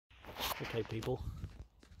Okay people,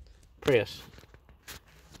 Prius,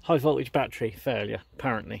 high voltage battery failure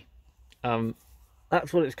apparently.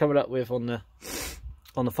 That's what it's coming up with on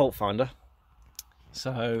the fault finder.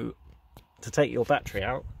 So to take your battery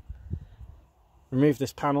out, remove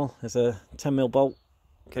this panel. There's a 10mm bolt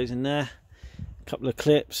goes in there, a couple of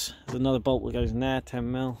clips, there's another bolt that goes in there,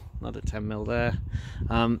 10mm, another 10mm there.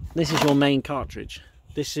 This is your main cartridge.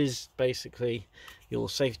 This is basically your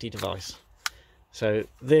safety device. So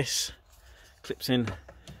this clips in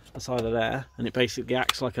the side of there, and it basically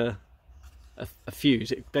acts like a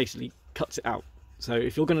fuse. It basically cuts it out. So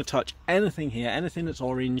if you're going to touch anything here, anything that's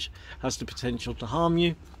orange, has the potential to harm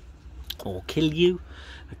you or kill you.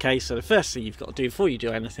 Okay, so the first thing you've got to do before you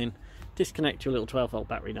do anything, disconnect your little 12-volt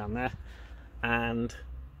battery down there and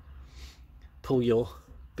pull your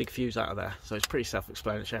big fuse out of there. So it's pretty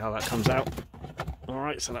self-explanatory how that comes out. All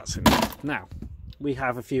right, so that's in there. Now we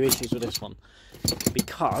have a few issues with this one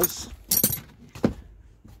because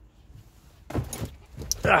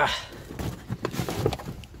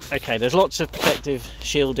okay, there's lots of protective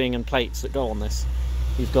shielding and plates that go on this.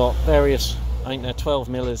 You've got various, I think they're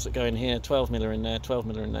 12mm that go in here, 12mm in there,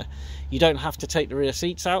 12mm in there. You don't have to take the rear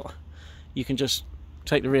seats out. You can just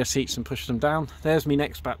take the rear seats and push them down. There's my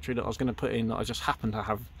next battery that I was going to put in that I just happen to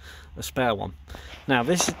have a spare one. Now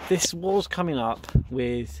this was coming up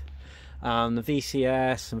with the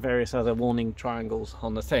VCS and various other warning triangles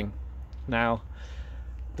on the thing. Now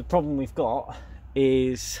the problem we've got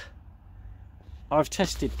is I've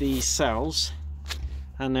tested these cells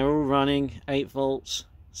and they're all running 8 volts,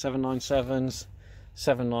 797s,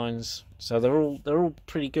 79s, so they're all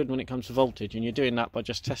pretty good when it comes to voltage, and you're doing that by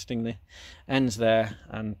just testing the ends there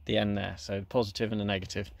and the end there, so the positive and the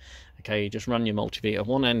negative. Okay, you just run your multimeter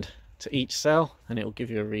one end to each cell and it'll give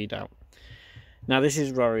you a readout. Now this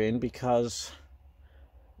is worrying because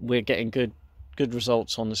we're getting good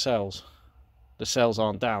results on the cells. The cells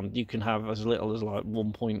aren't down. You can have as little as like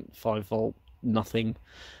 1.5 volt nothing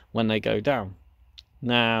when they go down.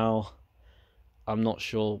 Now I'm not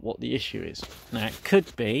sure what the issue is. Now it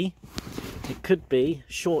could be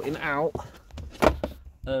shorting out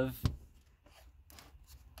of,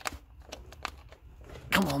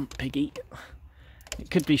 come on piggy, it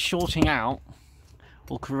could be shorting out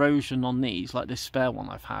or corrosion on these, like this spare one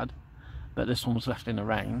I've had, but this one was left in the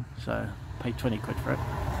rain, so I paid 20 quid for it.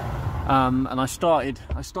 And I started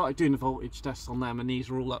doing the voltage tests on them, and these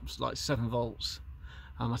were all up to like 7 volts.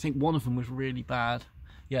 I think one of them was really bad.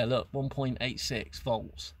 Yeah, look, 1.86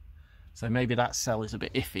 volts. So maybe that cell is a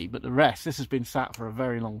bit iffy, but the rest, this has been sat for a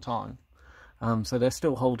very long time. So they're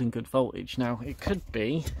still holding good voltage. Now it could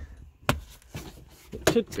be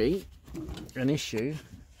an issue.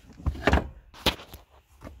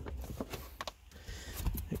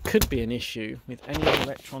 It could be an issue with any of the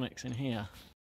electronics in here.